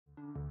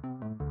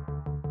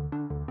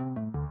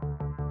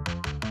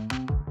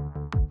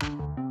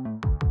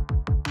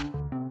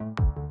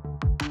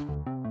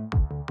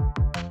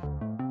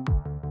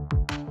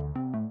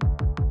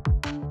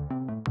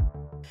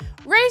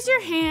raise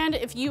your hand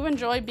if you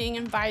enjoy being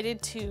invited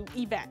to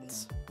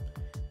events.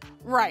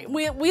 Right,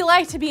 we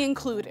like to be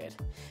included.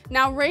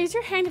 Now raise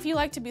your hand if you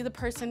like to be the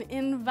person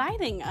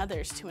inviting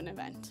others to an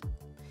event.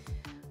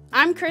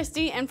 I'm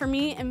Christy, and for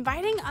me,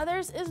 inviting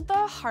others is the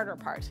harder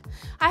part.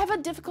 I have a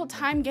difficult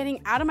time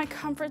getting out of my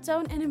comfort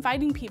zone and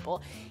inviting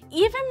people,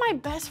 even my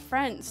best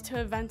friends,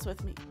 to events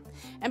with me.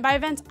 And by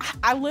events,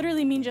 I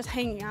literally mean just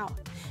hanging out.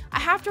 I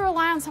have to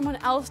rely on someone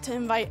else to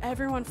invite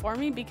everyone for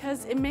me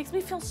because it makes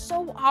me feel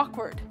so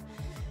awkward.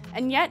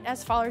 And yet,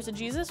 as followers of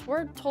Jesus,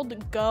 we're told to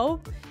go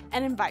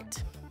and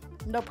invite.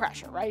 No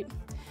pressure, right?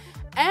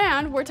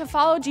 And we're to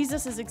follow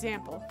Jesus'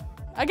 example.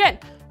 Again,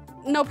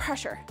 no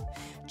pressure.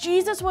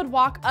 Jesus would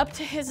walk up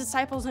to his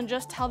disciples and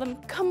just tell them,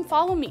 "Come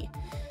follow me."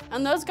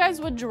 And those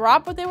guys would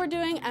drop what they were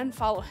doing and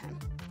follow him.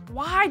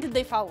 Why did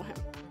they follow him?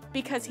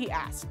 Because he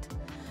asked.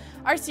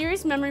 Our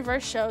series memory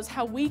verse shows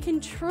how we can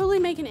truly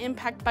make an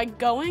impact by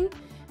going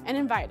and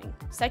inviting.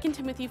 2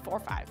 Timothy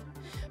 4:5.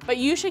 But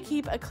you should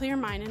keep a clear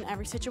mind in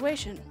every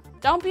situation.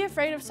 Don't be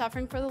afraid of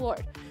suffering for the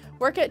Lord.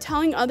 Work at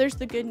telling others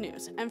the good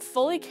news and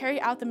fully carry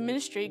out the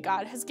ministry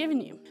God has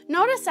given you.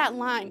 Notice that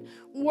line,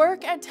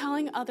 work at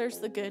telling others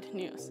the good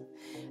news.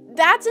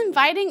 That's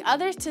inviting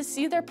others to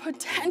see their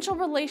potential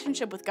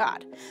relationship with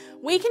God.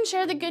 We can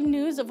share the good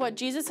news of what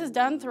Jesus has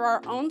done through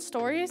our own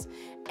stories,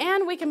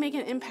 and we can make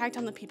an impact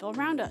on the people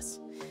around us.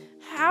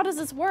 How does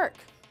this work?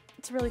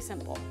 It's really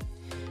simple.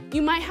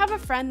 You might have a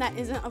friend that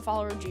isn't a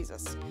follower of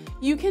Jesus.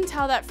 You can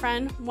tell that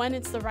friend when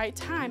it's the right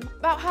time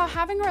about how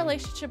having a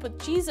relationship with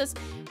Jesus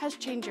has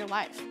changed your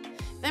life.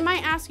 They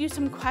might ask you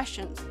some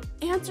questions.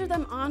 Answer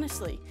them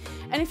honestly.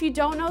 And if you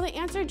don't know the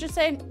answer, just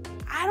say,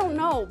 "I don't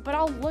know, but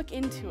I'll look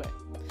into it."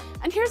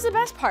 And here's the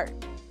best part.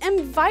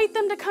 Invite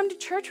them to come to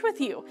church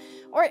with you,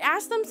 or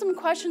ask them some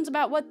questions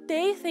about what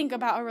they think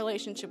about a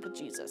relationship with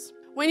Jesus.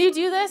 When you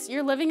do this,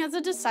 you're living as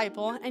a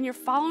disciple and you're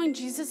following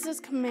Jesus'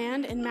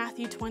 command in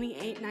Matthew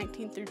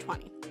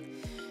 28:19-20.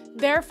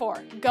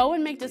 Therefore, go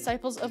and make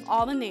disciples of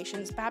all the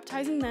nations,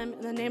 baptizing them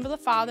in the name of the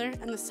Father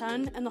and the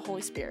Son and the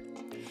Holy Spirit.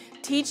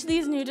 Teach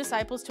these new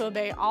disciples to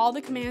obey all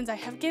the commands I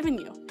have given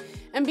you.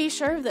 And be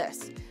sure of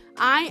this,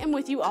 I am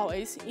with you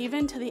always,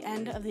 even to the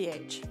end of the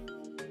age.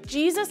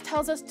 Jesus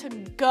tells us to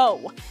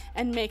go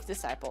and make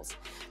disciples.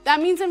 That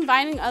means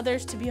inviting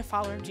others to be a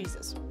follower of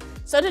Jesus.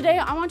 So today,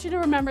 I want you to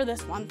remember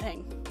this one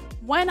thing.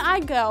 When I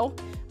go,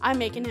 I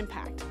make an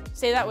impact.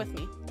 Say that with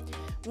me.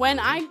 When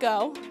I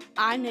go,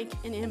 I make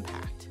an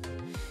impact.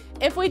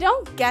 If we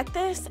don't get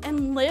this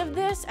and live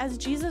this as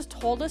Jesus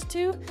told us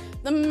to,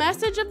 the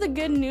message of the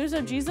good news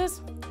of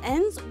Jesus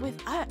ends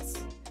with us.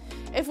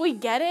 If we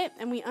get it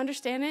and we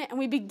understand it and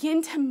we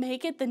begin to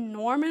make it the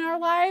norm in our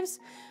lives,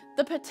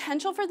 the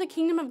potential for the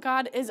kingdom of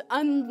God is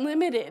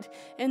unlimited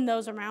in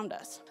those around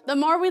us. The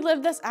more we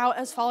live this out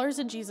as followers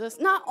of Jesus,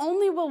 not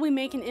only will we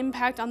make an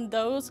impact on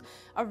those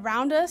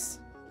around us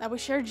that we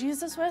share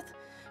Jesus with,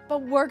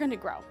 but we're going to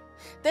grow.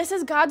 This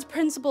is God's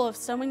principle of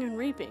sowing and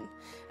reaping.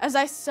 As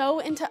I sow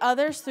into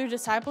others through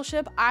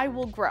discipleship, I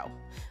will grow.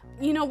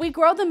 You know, we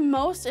grow the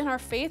most in our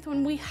faith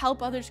when we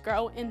help others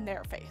grow in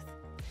their faith.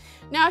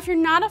 Now, if you're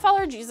not a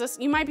follower of Jesus,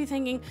 you might be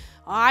thinking,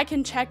 "Oh, I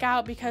can check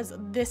out because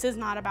this is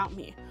not about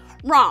me."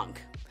 Wrong.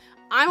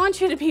 I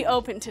want you to be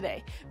open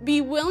today.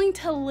 Be willing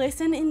to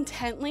listen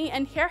intently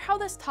and hear how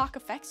this talk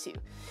affects you.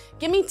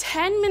 Give me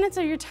 10 minutes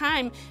of your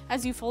time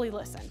as you fully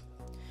listen.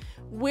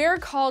 We're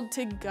called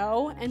to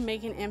go and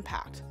make an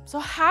impact. So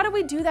how do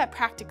we do that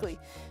practically?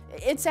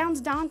 It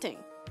sounds daunting.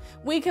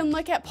 We can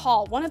look at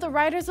Paul, one of the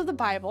writers of the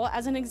Bible,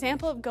 as an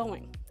example of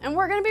going. And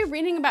we're going to be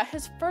reading about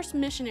his first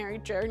missionary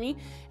journey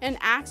in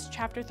Acts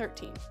chapter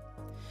 13.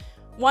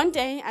 One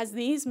day, as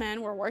these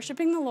men were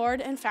worshiping the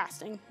Lord and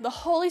fasting, the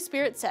Holy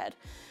Spirit said,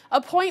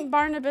 "Appoint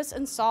Barnabas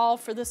and Saul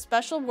for the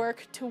special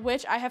work to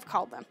which I have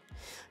called them."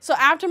 So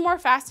after more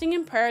fasting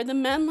and prayer, the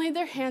men laid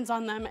their hands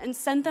on them and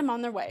sent them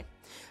on their way.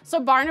 So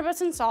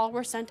Barnabas and Saul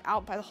were sent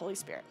out by the Holy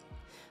Spirit.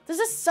 This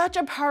is such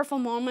a powerful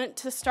moment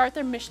to start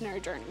their missionary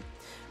journey.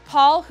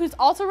 Paul, who's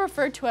also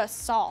referred to as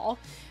Saul,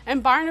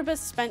 and Barnabas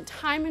spent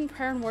time in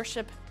prayer and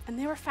worship, and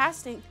they were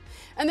fasting.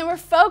 And they were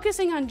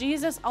focusing on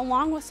Jesus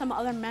along with some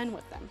other men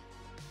with them.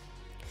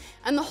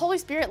 And the Holy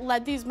Spirit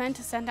led these men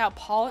to send out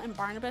Paul and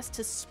Barnabas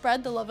to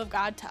spread the love of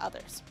God to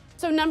others.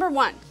 So number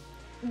one,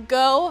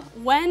 go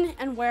when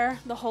and where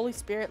the Holy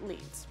Spirit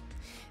leads.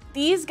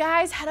 These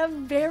guys had a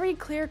very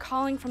clear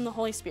calling from the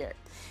Holy Spirit.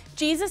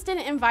 Jesus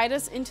didn't invite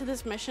us into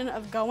this mission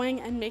of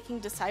going and making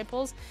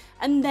disciples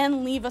and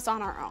then leave us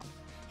on our own.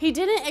 He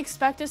didn't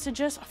expect us to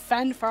just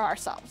fend for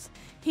ourselves.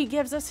 He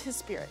gives us his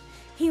Spirit.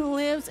 He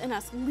lives in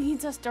us,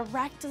 leads us,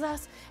 directs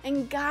us,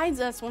 and guides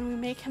us when we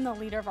make him the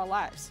leader of our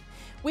lives.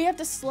 We have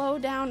to slow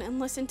down and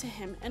listen to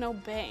him and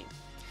obey.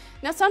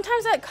 Now,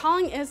 sometimes that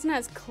calling isn't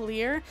as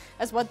clear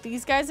as what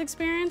these guys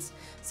experienced.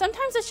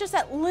 Sometimes it's just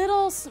that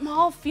little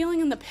small feeling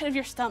in the pit of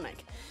your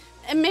stomach.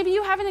 And maybe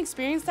you haven't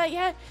experienced that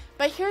yet,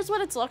 but here's what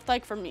it's looked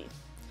like for me.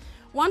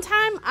 One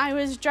time I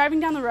was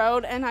driving down the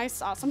road and I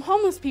saw some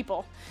homeless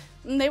people,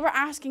 and they were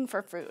asking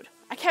for food.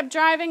 I kept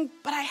driving,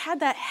 but I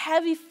had that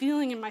heavy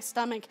feeling in my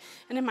stomach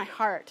and in my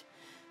heart.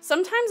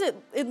 Sometimes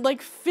it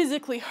like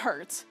physically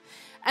hurts.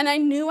 And I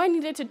knew I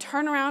needed to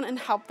turn around and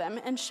help them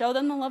and show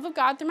them the love of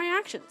God through my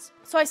actions.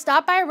 So I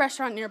stopped by a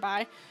restaurant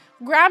nearby,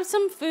 grabbed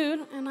some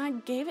food, and I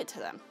gave it to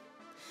them.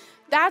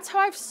 That's how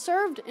I've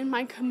served in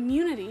my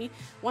community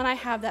when I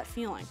have that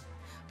feeling.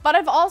 But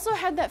I've also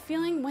had that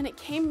feeling when it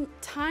came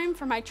time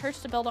for my church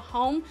to build a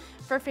home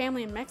for a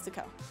family in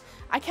Mexico.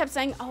 I kept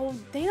saying, oh,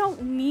 they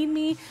don't need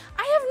me.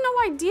 I have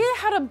no idea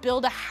how to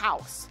build a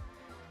house.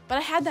 But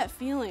I had that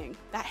feeling,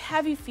 that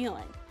heavy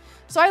feeling.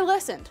 So I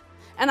listened.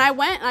 And I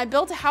went and I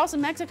built a house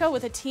in Mexico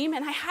with a team,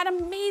 and I had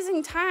an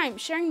amazing time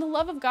sharing the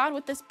love of God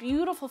with this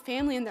beautiful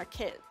family and their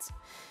kids.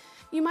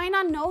 You might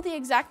not know the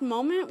exact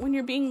moment when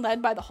you're being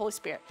led by the Holy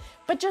Spirit,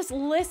 but just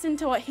listen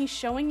to what He's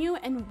showing you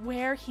and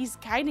where He's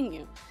guiding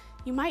you.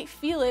 You might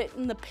feel it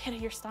in the pit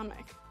of your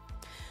stomach.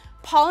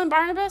 Paul and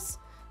Barnabas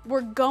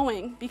were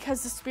going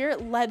because the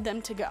Spirit led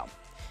them to go.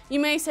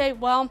 You may say,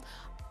 well,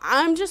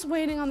 I'm just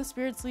waiting on the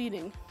Spirit's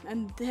leading,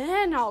 and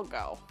then I'll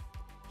go.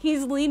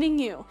 He's leading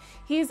you.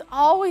 He's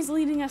always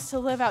leading us to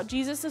live out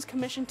Jesus'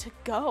 commission to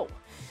go.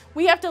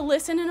 We have to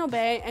listen and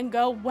obey and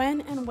go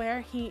when and where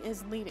He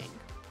is leading.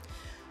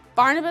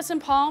 Barnabas and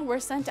Paul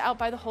were sent out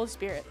by the Holy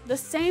Spirit the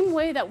same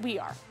way that we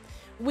are.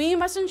 We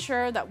must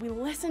ensure that we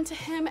listen to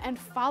Him and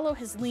follow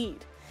His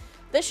lead.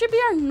 This should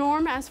be our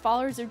norm as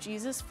followers of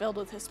Jesus filled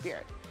with His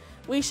Spirit.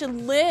 We should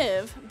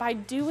live by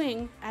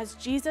doing as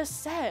Jesus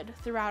said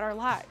throughout our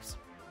lives.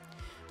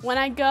 When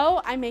I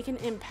go, I make an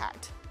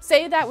impact.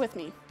 Say that with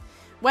me.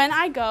 When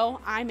I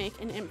go, I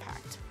make an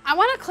impact. I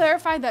want to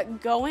clarify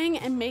that going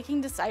and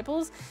making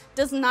disciples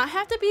does not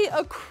have to be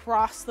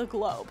across the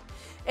globe.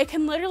 It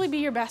can literally be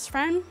your best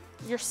friend,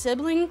 your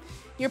sibling,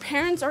 your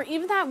parents, or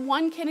even that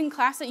one kid in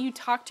class that you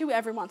talk to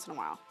every once in a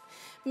while.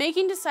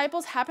 Making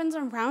disciples happens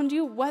around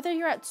you, whether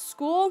you're at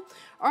school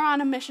or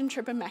on a mission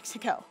trip in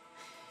Mexico.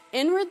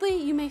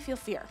 Inwardly, you may feel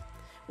fear.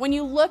 When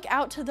you look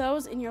out to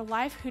those in your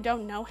life who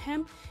don't know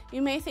Him,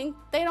 you may think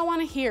they don't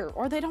want to hear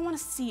or they don't want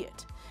to see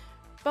it.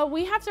 But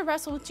we have to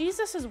wrestle with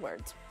Jesus'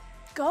 words.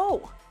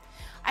 Go.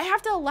 I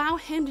have to allow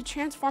Him to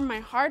transform my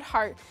hard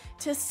heart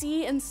to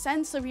see and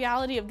sense the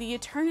reality of the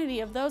eternity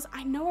of those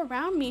I know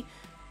around me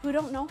who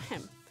don't know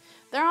Him.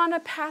 They're on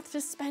a path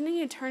to spending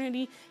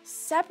eternity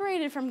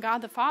separated from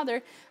God the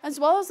Father,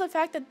 as well as the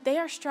fact that they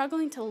are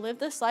struggling to live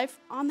this life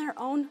on their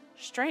own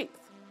strength.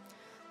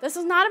 This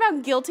is not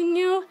about guilting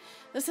you.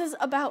 This is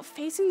about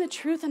facing the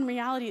truth and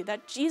reality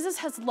that Jesus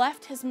has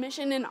left His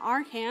mission in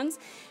our hands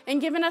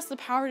and given us the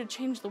power to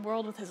change the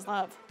world with His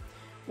love.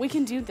 We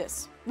can do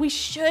this. We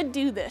should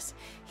do this.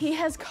 He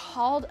has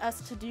called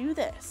us to do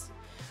this.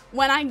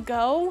 When I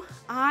go,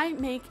 I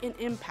make an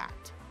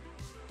impact.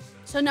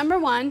 So number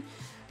 1,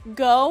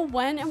 go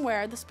when and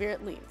where the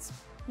Spirit leads.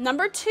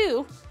 Number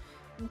 2,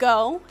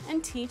 go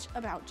and teach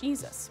about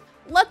Jesus.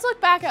 Let's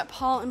look back at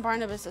Paul and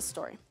Barnabas'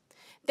 story.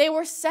 They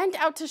were sent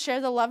out to share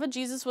the love of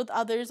Jesus with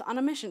others on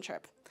a mission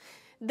trip.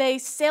 They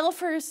sail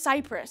for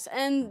Cyprus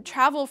and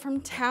travel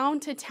from town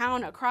to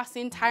town across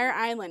the entire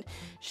island,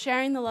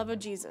 sharing the love of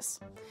Jesus.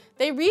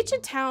 They reach a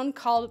town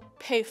called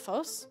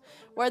Paphos,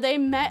 where they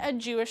met a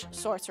Jewish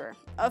sorcerer,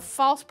 a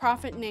false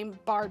prophet named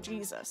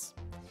Bar-Jesus.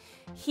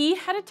 He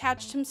had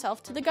attached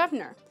himself to the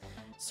governor,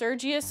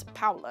 Sergius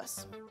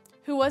Paulus,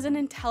 who was an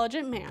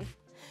intelligent man.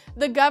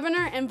 The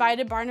governor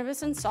invited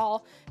Barnabas and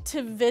Saul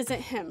to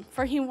visit him,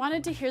 for he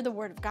wanted to hear the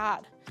word of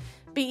God.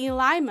 But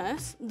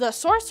Elymas, the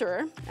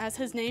sorcerer, as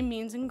his name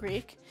means in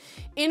Greek,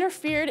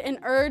 interfered and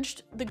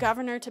urged the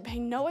governor to pay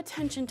no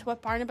attention to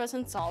what Barnabas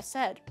and Saul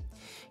said.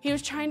 He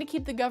was trying to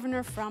keep the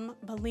governor from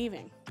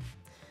believing.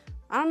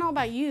 I don't know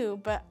about you,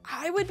 but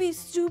I would be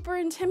super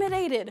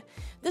intimidated.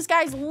 This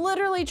guy's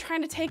literally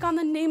trying to take on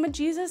the name of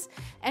Jesus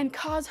and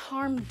cause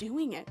harm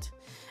doing it.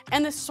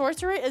 And the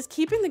sorcerer is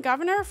keeping the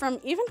governor from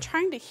even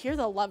trying to hear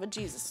the love of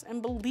Jesus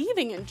and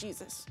believing in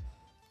Jesus.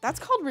 That's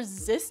called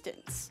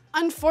resistance.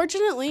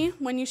 Unfortunately,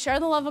 when you share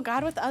the love of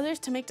God with others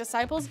to make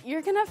disciples,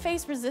 you're gonna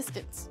face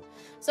resistance.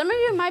 Some of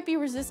you might be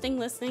resisting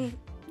listening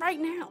right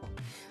now.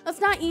 That's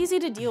not easy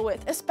to deal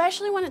with,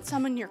 especially when it's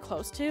someone you're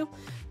close to.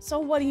 So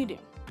what do?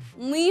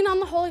 Lean on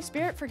the Holy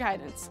Spirit for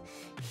guidance.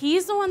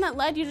 He's the one that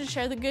led you to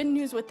share the good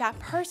news with that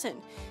person.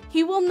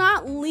 He will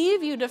not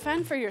leave you to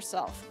fend for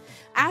yourself.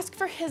 Ask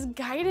for His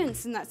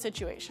guidance in that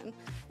situation.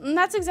 And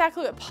that's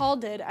exactly what Paul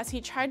did as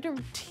he tried to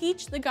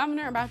teach the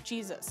governor about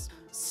Jesus.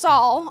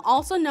 Saul,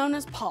 also known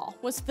as Paul,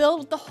 was filled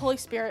with the Holy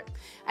Spirit,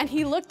 and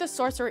he looked the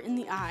sorcerer in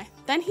the eye.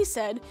 Then he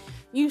said,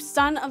 "You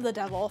son of the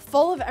devil,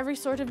 full of every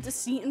sort of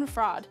deceit and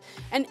fraud,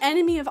 an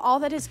enemy of all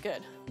that is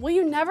good. Will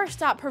you never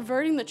stop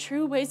perverting the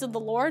true ways of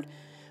the Lord?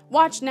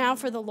 Watch now,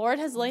 for the Lord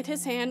has laid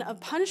His hand of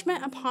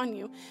punishment upon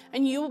you,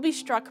 and you will be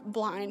struck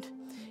blind.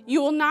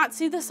 You will not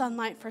see the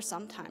sunlight for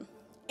some time."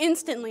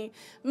 Instantly,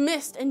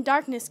 mist and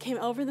darkness came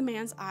over the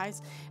man's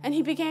eyes, and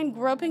he began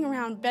groping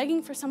around,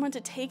 begging for someone to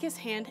take his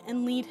hand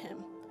and lead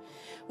him.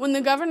 When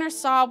the governor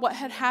saw what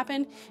had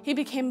happened, he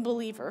became a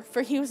believer,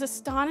 for he was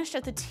astonished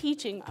at the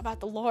teaching about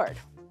the Lord.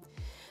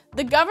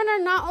 The governor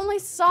not only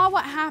saw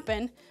what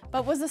happened,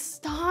 but was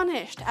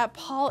astonished at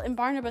Paul and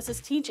Barnabas'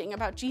 teaching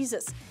about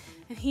Jesus,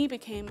 and he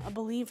became a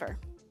believer.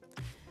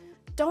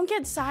 Don't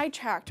get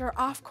sidetracked or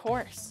off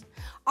course.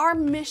 Our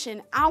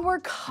mission, our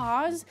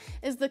cause,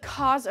 is the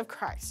cause of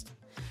Christ.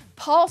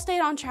 Paul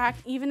stayed on track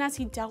even as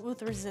he dealt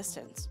with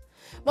resistance.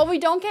 While we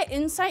don't get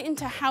insight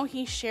into how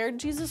he shared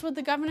Jesus with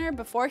the governor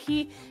before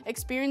he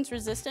experienced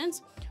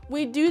resistance,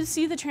 we do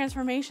see the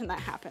transformation that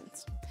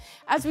happens.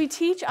 As we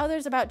teach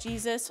others about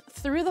Jesus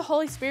through the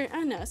Holy Spirit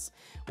in us,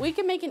 we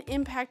can make an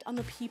impact on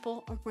the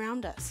people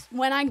around us.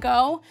 When I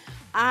go,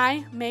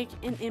 I make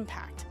an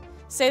impact.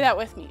 Say that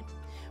with me.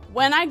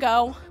 When I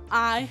go,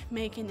 I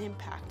make an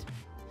impact.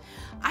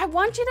 I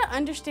want you to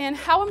understand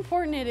how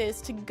important it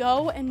is to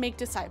go and make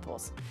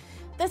disciples.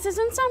 This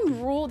isn't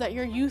some rule that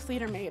your youth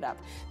leader made up.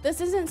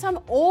 This isn't some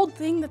old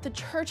thing that the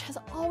church has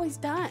always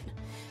done.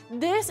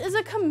 This is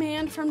a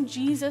command from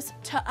Jesus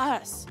to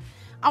us.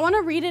 I want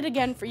to read it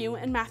again for you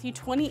in Matthew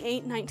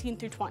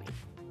 28:19-20.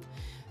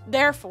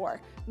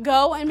 Therefore,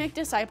 go and make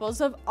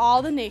disciples of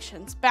all the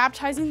nations,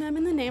 baptizing them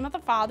in the name of the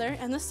Father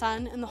and the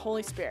Son and the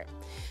Holy Spirit.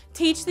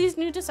 Teach these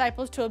new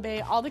disciples to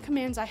obey all the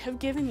commands I have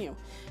given you.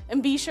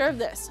 And be sure of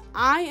this,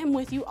 I am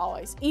with you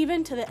always,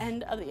 even to the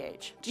end of the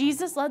age.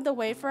 Jesus led the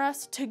way for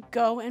us to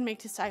go and make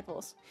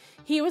disciples.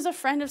 He was a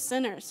friend of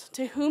sinners,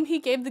 to whom he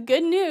gave the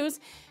good news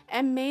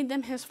and made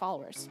them his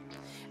followers.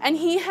 And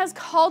he has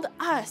called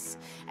us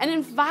and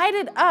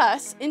invited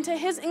us into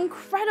his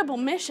incredible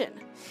mission.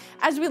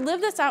 As we live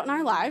this out in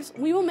our lives,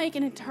 we will make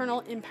an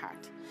eternal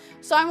impact.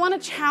 So I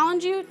want to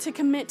challenge you to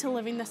commit to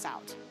living this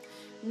out.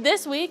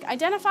 This week,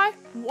 identify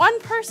one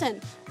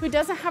person who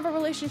doesn't have a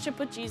relationship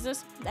with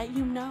Jesus that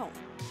you know.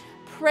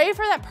 Pray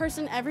for that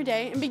person every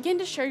day and begin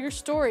to share your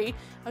story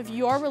of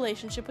your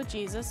relationship with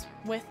Jesus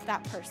with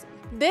that person.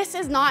 This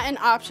is not an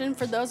option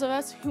for those of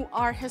us who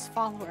are his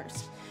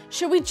followers.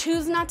 Should we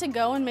choose not to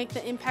go and make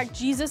the impact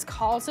Jesus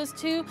calls us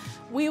to,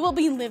 we will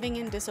be living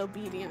in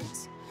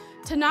disobedience.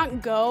 To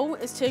not go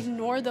is to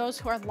ignore those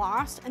who are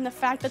lost and the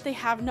fact that they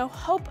have no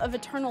hope of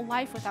eternal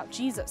life without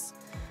Jesus.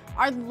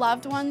 Our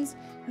loved ones,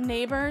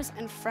 neighbors,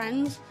 and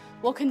friends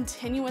will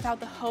continue without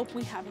the hope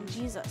we have in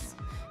Jesus.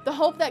 The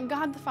hope that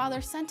God the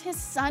Father sent his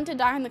Son to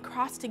die on the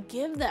cross to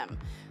give them.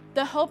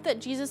 The hope that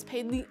Jesus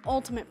paid the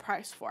ultimate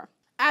price for.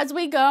 As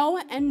we go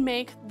and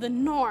make the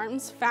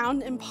norms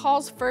found in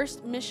Paul's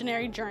first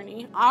missionary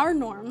journey, our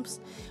norms,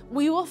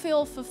 we will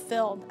feel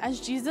fulfilled as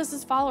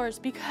Jesus' followers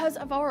because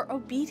of our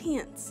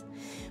obedience.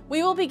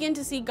 We will begin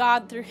to see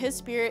God through his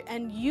Spirit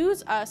and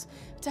use us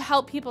to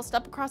help people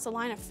step across the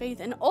line of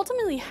faith and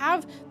ultimately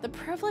have the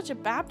privilege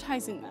of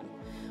baptizing them.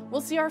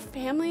 We'll see our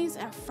families,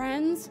 our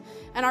friends,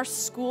 and our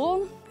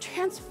school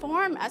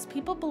transform as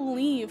people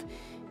believe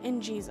in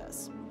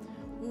Jesus.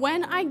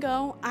 When I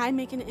go, I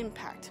make an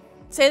impact.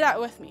 Say that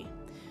with me.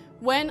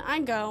 When I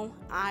go,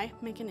 I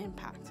make an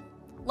impact.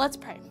 Let's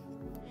pray.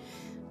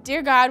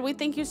 Dear God, we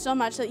thank you so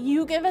much that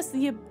you give us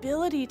the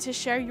ability to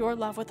share your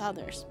love with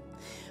others.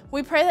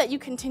 We pray that you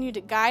continue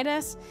to guide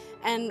us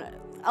and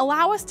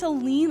allow us to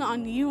lean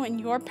on you and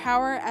your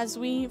power as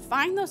we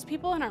find those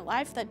people in our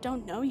life that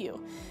don't know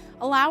you.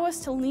 Allow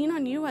us to lean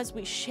on you as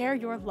we share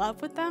your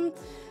love with them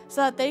so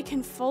that they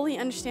can fully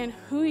understand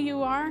who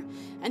you are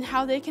and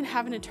how they can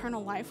have an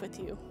eternal life with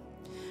you.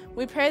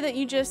 We pray that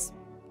you just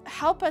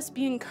help us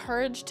be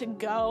encouraged to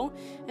go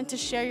and to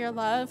share your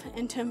love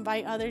and to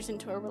invite others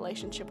into a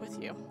relationship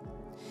with you.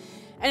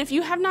 And if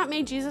you have not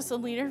made Jesus the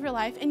leader of your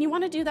life and you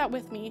want to do that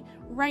with me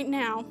right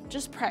now,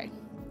 just pray.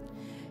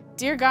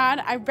 Dear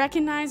God, I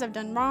recognize I've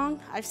done wrong,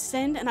 I've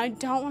sinned, and I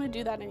don't want to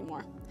do that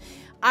anymore.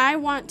 I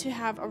want to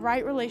have a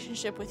right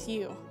relationship with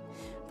you.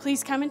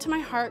 Please come into my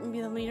heart and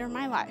be the leader of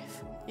my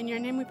life. In your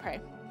name we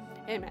pray.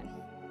 Amen.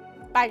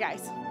 Bye,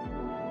 guys.